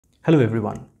Hello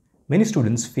everyone. Many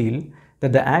students feel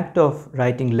that the act of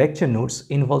writing lecture notes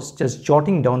involves just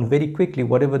jotting down very quickly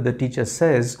whatever the teacher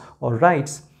says or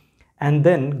writes and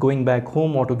then going back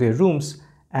home or to their rooms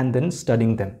and then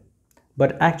studying them.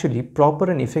 But actually, proper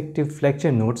and effective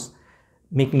lecture notes,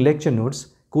 making lecture notes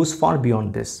goes far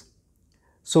beyond this.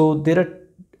 So there are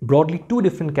broadly two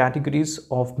different categories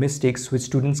of mistakes which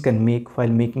students can make while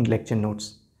making lecture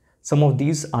notes. Some of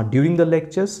these are during the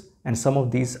lectures and some of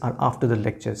these are after the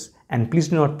lectures. And please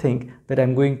do not think that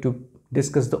I'm going to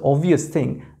discuss the obvious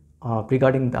thing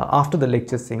regarding the after the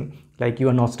lectures thing, like you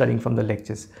are not studying from the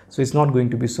lectures. So it's not going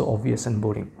to be so obvious and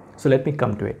boring. So let me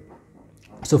come to it.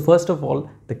 So first of all,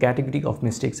 the category of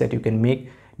mistakes that you can make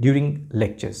during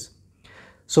lectures.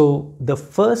 So the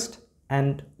first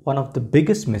and one of the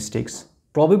biggest mistakes,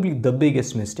 probably the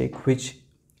biggest mistake which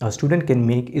a student can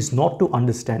make, is not to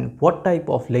understand what type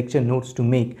of lecture notes to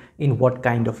make in what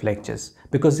kind of lectures,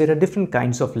 because there are different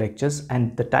kinds of lectures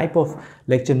and the type of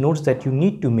lecture notes that you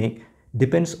need to make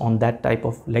depends on that type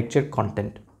of lecture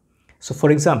content. So for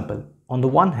example, on the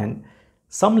one hand,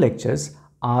 some lectures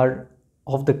are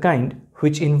of the kind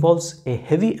which involves a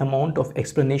heavy amount of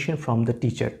explanation from the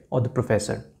teacher or the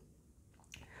professor.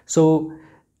 So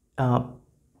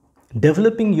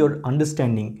developing your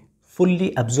understanding,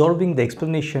 fully absorbing the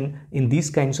explanation in these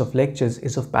kinds of lectures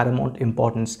is of paramount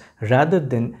importance rather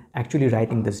than actually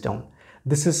writing this down.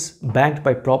 This is backed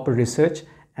by proper research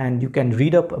and you can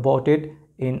read up about it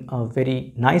in a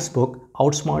very nice book,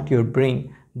 Outsmart Your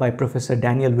Brain, by Professor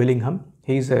Daniel Willingham.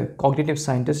 He is a cognitive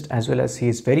scientist as well as he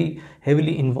is very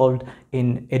heavily involved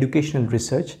in educational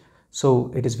research.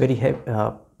 So it is very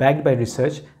backed by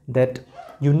research that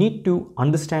you need to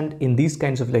understand in these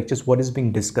kinds of lectures what is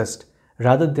being discussed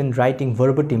rather than writing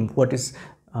verbatim what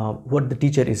the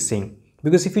teacher is saying.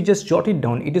 Because if you just jot it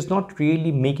down, it is not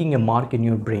really making a mark in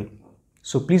your brain.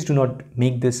 So please do not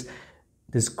make this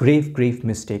grave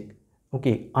mistake.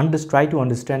 Okay, try to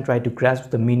understand, try to grasp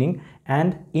the meaning,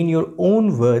 and in your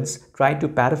own words, try to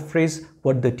paraphrase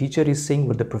what the teacher is saying,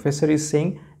 what the professor is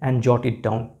saying, and jot it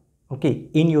down. Okay,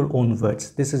 in your own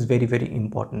words. This is very, very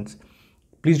important.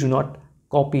 Please do not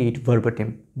copy it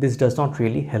verbatim. This does not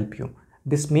really help you.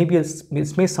 This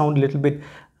may sound a little bit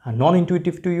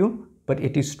non-intuitive to you, but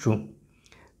it is true.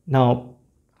 Now,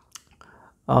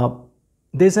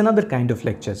 there's another kind of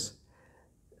lectures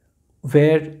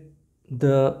where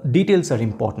the details are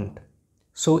important.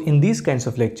 So in these kinds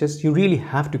of lectures, you really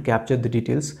have to capture the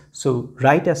details. So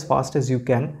write as fast as you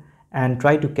can and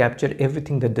try to capture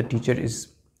everything that the teacher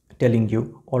is telling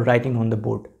you or writing on the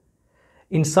board.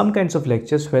 In some kinds of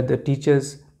lectures where the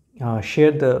teachers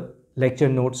share the lecture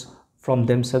notes from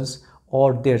themselves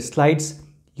or their slides,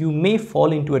 you may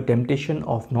fall into a temptation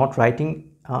of not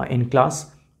writing in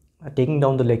class, taking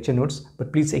down the lecture notes.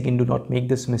 But please again, do not make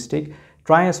this mistake.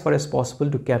 Try as far as possible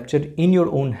to capture in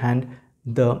your own hand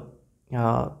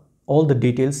all the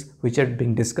details which are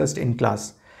being discussed in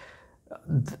class.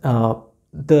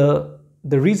 The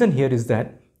reason here is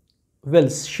that, well,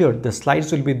 sure, the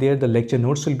slides will be there, the lecture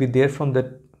notes will be there from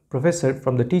the professor,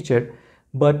 from the teacher,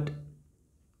 but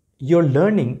your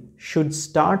learning should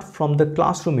start from the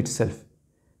classroom itself.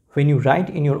 When you write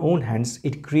in your own hands,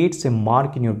 it creates a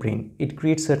mark in your brain. It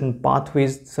creates certain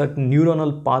pathways, certain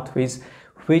neuronal pathways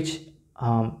which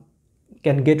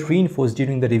can get reinforced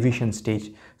during the revision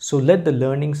stage. So let the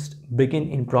learnings begin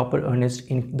in proper earnest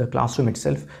in the classroom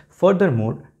itself.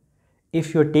 Furthermore,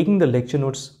 if you're taking the lecture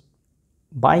notes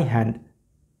by hand,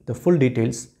 the full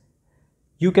details,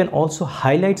 you can also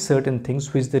highlight certain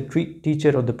things which the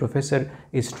teacher or the professor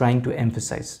is trying to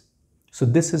emphasize. So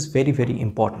this is very, very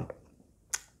important.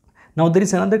 Now there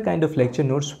is another kind of lecture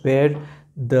notes where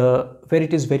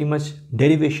it is very much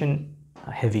derivation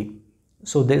heavy.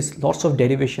 So there's lots of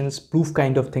derivations, proof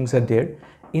kind of things are there.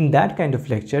 In that kind of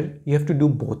lecture, you have to do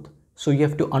both. So you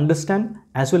have to understand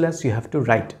as well as you have to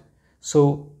write.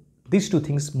 So these two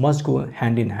things must go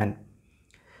hand in hand.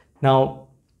 Now,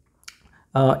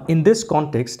 in this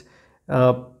context,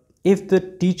 if the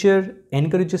teacher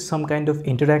encourages some kind of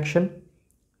interaction,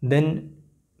 then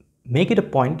make it a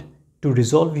point to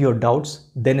resolve your doubts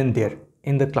then and there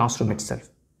in the classroom itself.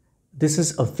 This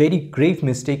is a very grave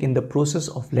mistake in the process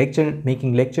of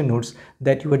making lecture notes,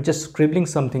 that you are just scribbling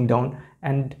something down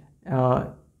and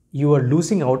you are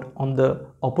losing out on the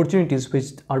opportunities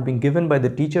which are being given by the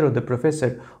teacher or the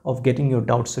professor of getting your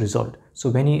doubts resolved. So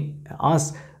when he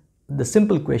asks the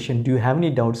simple question, do you have any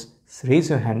doubts, raise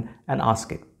your hand and ask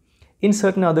it. In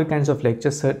certain other kinds of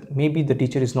lectures, maybe the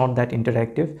teacher is not that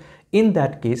interactive. In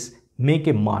that case, make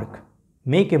a mark.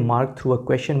 Make a mark through a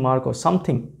question mark or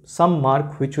something, some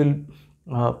mark which will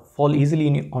fall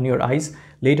easily on your eyes,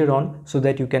 later on so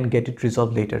that you can get it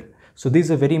resolved later. So this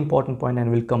is a very important point, and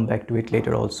we'll come back to it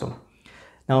later also.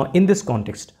 Now, in this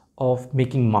context of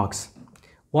making marks,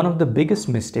 one of the biggest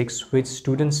mistakes which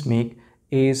students make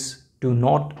is to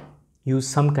not use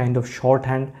some kind of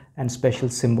shorthand and special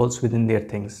symbols within their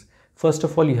things. First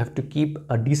of all, you have to keep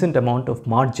a decent amount of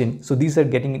margin. So these are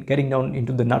getting down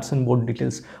into the nuts and bolts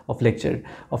details of lecture,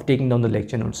 of taking down the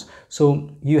lecture notes. So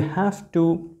you have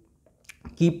to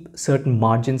keep certain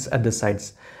margins at the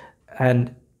sides,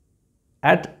 and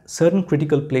at certain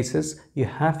critical places you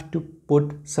have to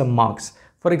put some marks.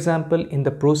 For example, in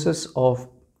the process of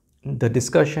the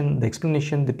discussion, the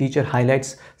explanation, the teacher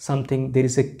highlights something, there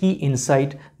is a key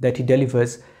insight that he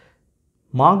delivers.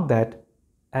 Mark that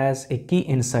as a key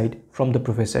insight from the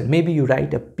professor. Maybe you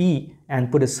write a P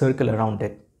and put a circle around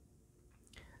it.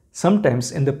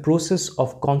 Sometimes in the process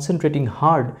of concentrating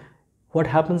hard, what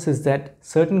happens is that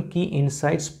certain key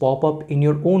insights pop up in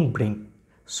your own brain.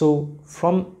 So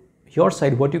from your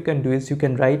side, what you can do is you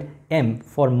can write M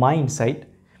for my insight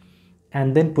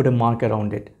and then put a mark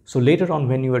around it. So later on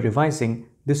when you are revising,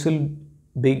 this will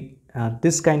be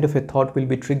this kind of a thought will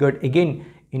be triggered again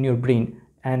in your brain,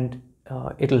 and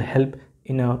it'll help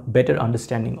in a better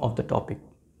understanding of the topic.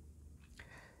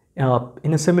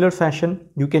 In a similar fashion,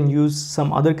 you can use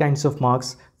some other kinds of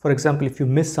marks. For example, if you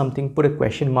miss something, put a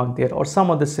question mark there or some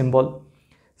other symbol.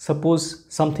 Suppose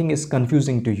something is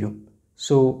confusing to you,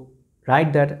 so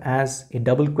write that as a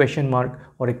double question mark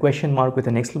or a question mark with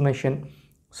an exclamation,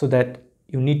 so that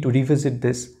you need to revisit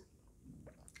this.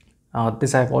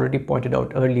 This I've already pointed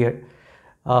out earlier.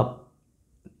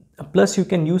 Plus, you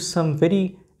can use some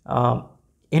very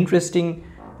interesting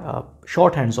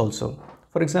shorthands also.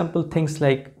 For example, things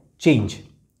like change.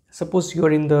 Suppose you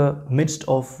are in the midst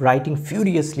of writing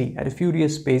furiously at a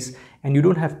furious pace and you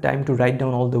don't have time to write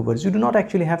down all the words. You do not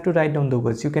actually have to write down the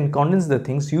words. You can condense the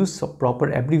things, use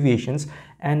proper abbreviations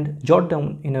and jot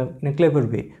down in a clever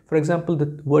way. For example,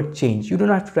 the word change, you don't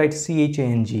have to write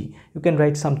C-H-A-N-G. You can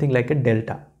write something like a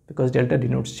delta, because delta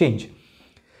denotes change.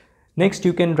 Next,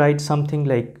 you can write something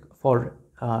like for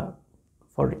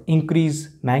increase,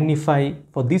 magnify.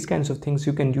 For these kinds of things,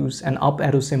 you can use an up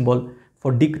arrow symbol.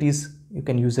 For decrease, you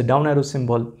can use a down arrow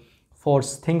symbol. For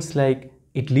things like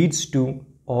it leads to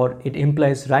or it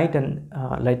implies right, and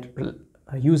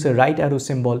use a right arrow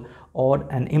symbol or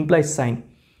an implies sign.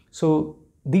 So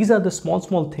these are the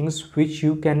small things which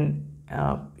you can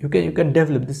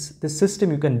develop. This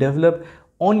system you can develop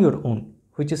on your own,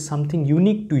 which is something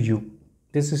unique to you.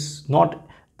 This is not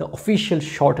the official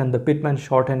shorthand, the Pitman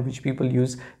shorthand which people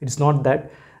use. It's not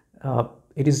that.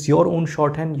 It is your own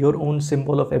shorthand, your own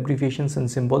symbol of abbreviations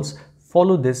and symbols.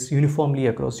 Follow this uniformly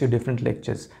across your different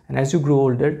lectures, and as you grow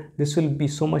older, this will be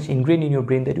so much ingrained in your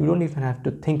brain that you don't even have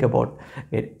to think about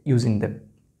it using them.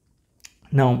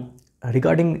 Now,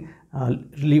 regarding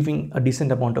leaving a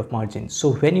decent amount of margin.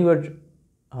 So when you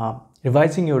are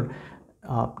revising your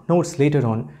notes later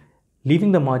on,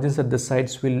 leaving the margins at the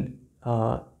sides will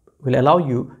allow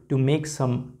you to make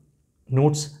some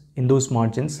notes in those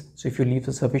margins. So if you leave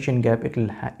a sufficient gap,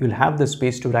 you'll have the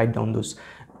space to write down those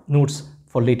notes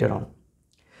for later on.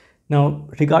 Now,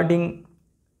 regarding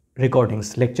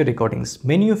recordings, lecture recordings,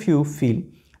 many of you feel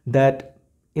that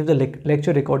if the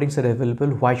lecture recordings are available,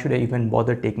 why should I even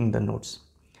bother taking the notes?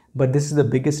 But this is the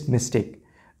biggest mistake,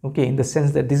 okay, in the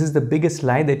sense that this is the biggest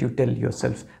lie that you tell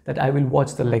yourself, that I will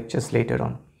watch the lectures later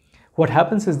on. What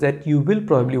happens is that you will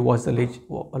probably watch the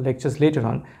lectures later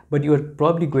on, but you are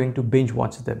probably going to binge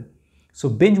watch them. So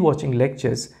binge watching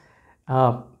lectures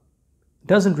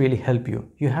doesn't really help you.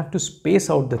 You have to space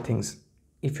out the things.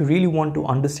 If you really want to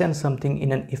understand something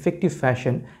in an effective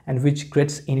fashion and which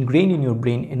gets ingrained in your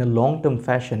brain in a long-term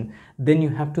fashion, then you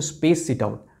have to space it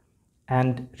out.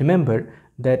 And remember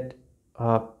that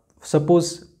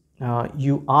suppose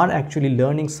you are actually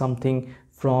learning something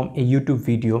from a YouTube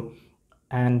video,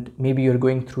 and maybe you're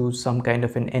going through some kind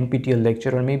of an NPTEL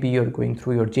lecture, or maybe you're going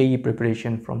through your JEE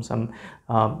preparation from some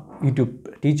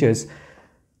YouTube teachers.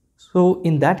 So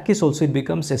in that case also, it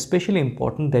becomes especially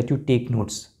important that you take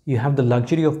notes. You have the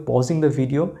luxury of pausing the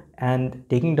video and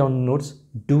taking down notes.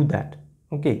 Do that,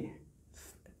 okay?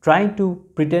 Try to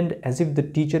pretend as if the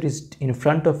teacher is in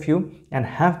front of you and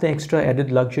have the extra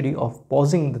added luxury of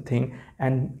pausing the thing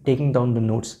and taking down the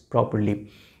notes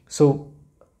properly. So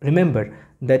remember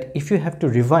that if you have to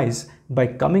revise by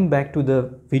coming back to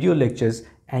the video lectures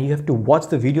and you have to watch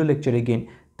the video lecture again,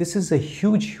 this is a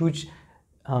huge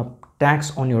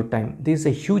tax on your time. This is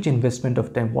a huge investment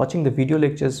of time. Watching the video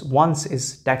lectures once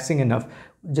is taxing enough.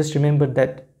 Just remember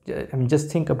that,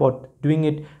 just think about doing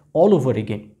it all over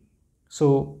again.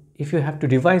 So if you have to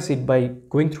revise it by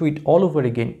going through it all over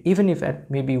again, even if at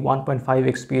maybe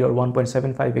 1.5x speed or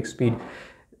 1.75x speed,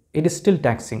 it is still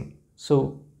taxing.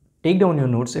 So take down your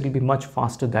notes, it will be much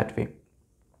faster that way.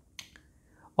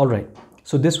 All right,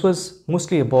 so this was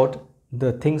mostly about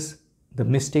the things, the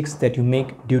mistakes that you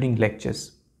make during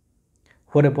lectures.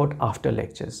 What about after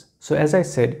lectures? So as I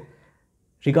said,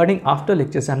 regarding after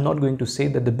lectures, I'm not going to say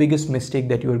that the biggest mistake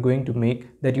that you are going to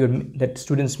make, that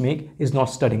students make, is not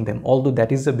studying them, although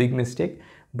that is a big mistake,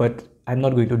 but I'm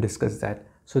not going to discuss that.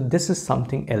 So this is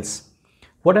something else.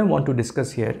 What I want to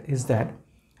discuss here is that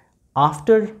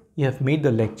after you have made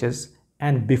the lectures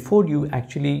and before you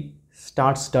actually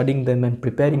start studying them and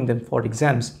preparing them for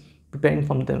exams, preparing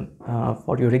from them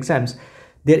for your exams,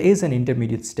 there is an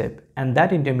intermediate step, and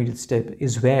that intermediate step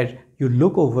is where you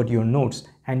look over your notes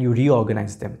and you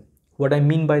reorganize them. What I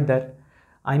mean by that?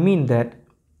 I mean that,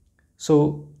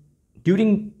 so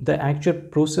during the actual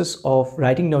process of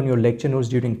writing down your lecture notes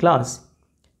during class,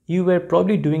 you were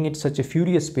probably doing it such a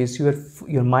furious pace,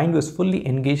 your mind was fully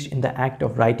engaged in the act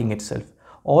of writing itself,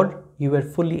 or you were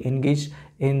fully engaged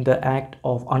in the act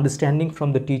of understanding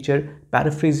from the teacher,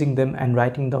 paraphrasing them and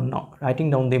writing down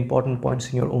the important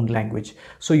points in your own language.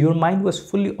 So your mind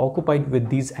was fully occupied with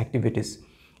these activities,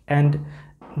 and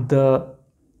the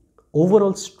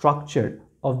overall structure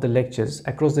of the lectures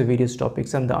across the various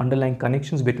topics and the underlying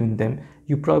connections between them,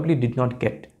 you probably did not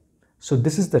get. So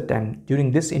this is the time,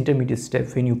 during this intermediate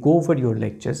step, when you go over your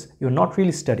lectures, you're not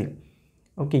really studying.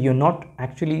 Okay, you're not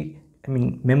actually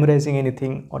memorizing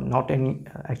anything or not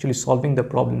actually solving the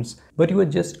problems, but you are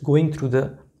just going through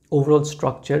the overall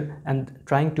structure and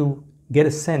trying to get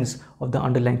a sense of the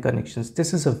underlying connections.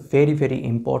 This is a very, very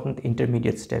important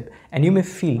intermediate step, and you may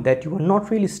feel that you are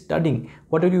not really studying.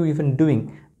 What are you even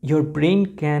doing? Your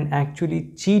brain can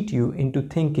actually cheat you into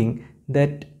thinking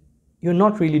that you're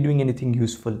not really doing anything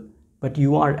useful, but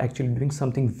you are actually doing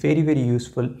something very, very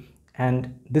useful.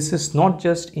 And this is not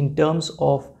just in terms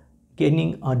of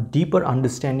gaining a deeper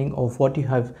understanding of what you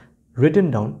have written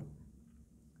down,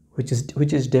 which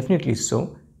is definitely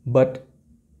so, but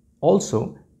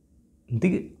also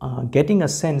getting a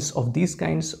sense of these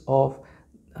kinds of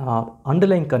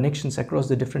underlying connections across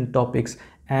the different topics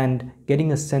and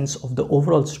getting a sense of the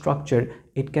overall structure.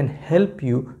 It can help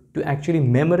you to actually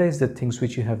memorize the things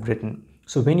which you have written.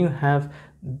 So when you have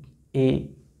a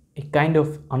kind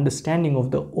of understanding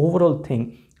of the overall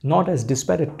thing, not as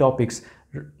disparate topics,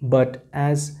 but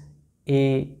as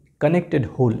a connected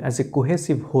whole, as a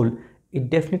cohesive whole, it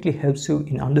definitely helps you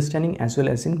in understanding as well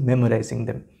as in memorizing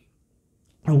them.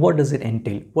 And what does it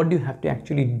entail? What do you have to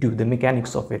actually do? The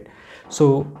mechanics of it.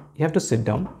 So you have to sit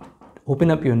down,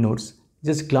 open up your notes,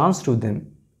 just glance through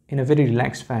them in a very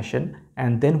relaxed fashion,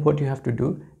 and then what you have to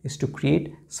do is to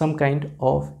create some kind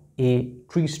of a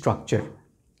tree structure.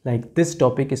 Like this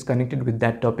topic is connected with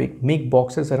that topic, make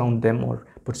boxes around them or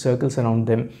put circles around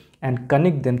them and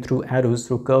connect them through arrows,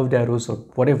 through curved arrows or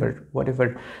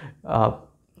whatever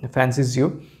fancies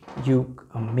you. You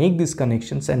make these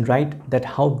connections and write that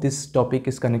how this topic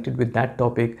is connected with that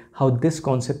topic, how this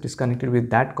concept is connected with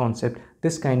that concept,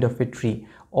 this kind of a tree,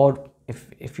 or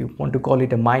if you want to call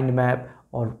it a mind map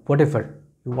or whatever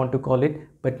you want to call it,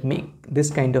 but make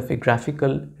this kind of a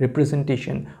graphical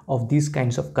representation of these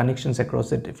kinds of connections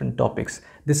across the different topics.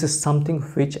 This is something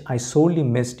which I sorely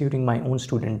missed during my own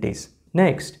student days.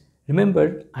 Next,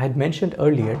 remember I had mentioned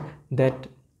earlier that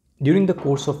during the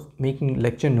course of making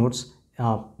lecture notes,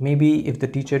 maybe if the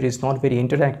teacher is not very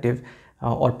interactive,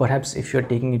 or perhaps if you're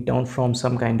taking it down from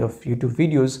some kind of YouTube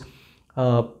videos,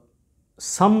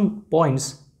 some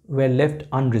points were left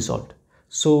unresolved.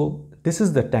 So this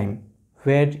is the time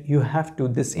where you have to,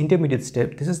 this intermediate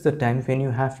step, this is the time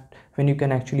when you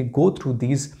can actually go through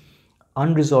these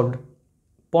unresolved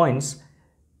points,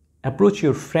 approach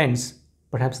your friends,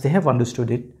 perhaps they have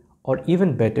understood it, or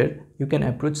even better, you can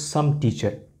approach some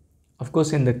teacher. Of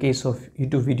course, in the case of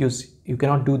YouTube videos, you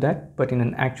cannot do that, but in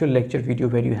an actual lecture video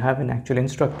where you have an actual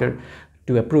instructor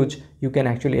to approach, you can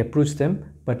actually approach them.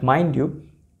 But mind you,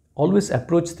 always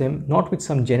approach them not with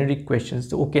some generic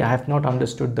questions. Okay, I have not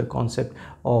understood the concept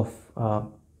of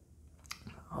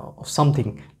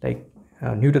something like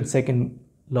Newton's second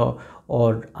law,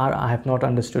 or I have not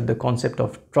understood the concept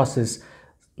of trusses.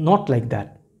 Not like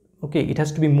that. Okay, it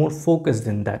has to be more focused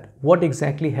than that. What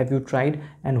exactly have you tried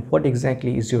and what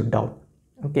exactly is your doubt?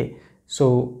 Okay,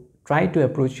 so try to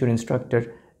approach your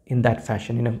instructor in that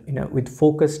fashion, with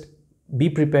focused, be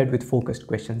prepared with focused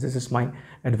questions. This is my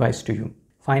advice to you.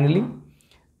 Finally,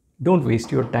 don't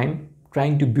waste your time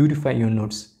trying to beautify your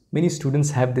notes. Many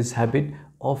students have this habit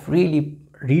of really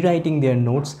rewriting their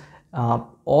notes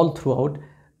all throughout,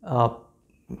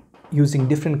 using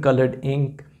different colored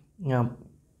ink,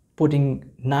 putting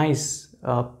nice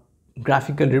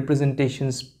graphical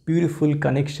representations, beautiful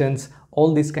connections,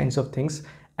 all these kinds of things.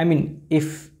 I mean,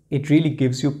 if it really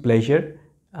gives you pleasure,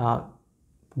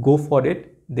 go for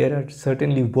it. There are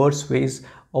certainly worse ways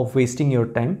of wasting your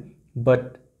time,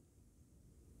 but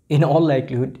in all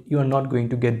likelihood, you are not going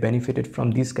to get benefited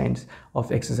from these kinds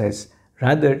of exercise.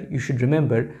 Rather, you should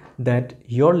remember that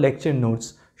your lecture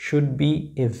notes should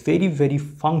be a very, very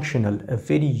functional, a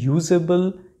very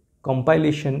usable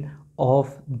compilation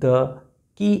of the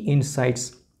key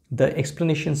insights, the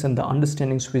explanations and the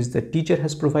understandings which the teacher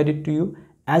has provided to you,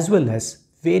 as well as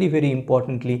very, very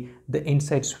importantly, the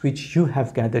insights which you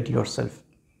have gathered yourself.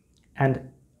 And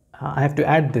I have to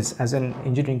add this as an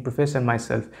engineering professor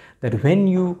myself, that when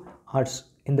you are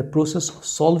in the process of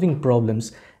solving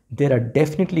problems, there are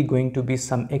definitely going to be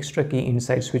some extra key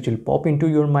insights which will pop into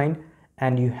your mind,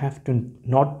 and you have to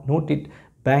not note it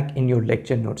back in your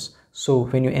lecture notes. So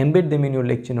when you embed them in your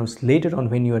lecture notes later on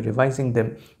when you are revising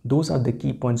them, those are the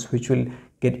key points which will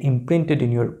get imprinted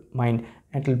in your mind,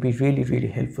 and it will be really, really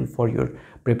helpful for your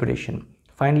preparation.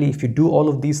 Finally, if you do all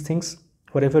of these things,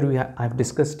 whatever I've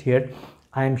discussed here,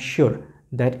 I am sure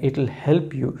that it will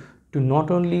help you to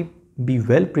not only be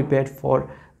well prepared for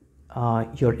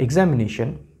your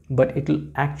examination, but it will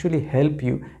actually help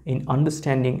you in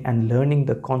understanding and learning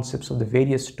the concepts of the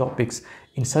various topics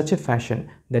in such a fashion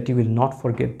that you will not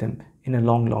forget them in a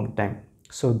long, long time.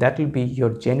 So that will be your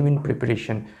genuine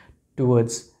preparation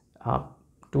towards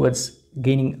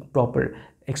gaining proper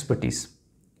expertise.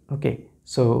 Okay,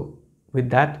 so with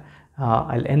that,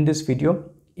 I'll end this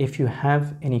video. If you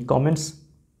have any comments,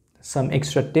 some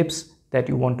extra tips that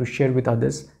you want to share with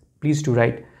others, please do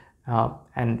write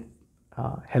and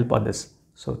help others.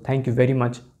 So thank you very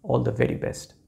much. All the very best.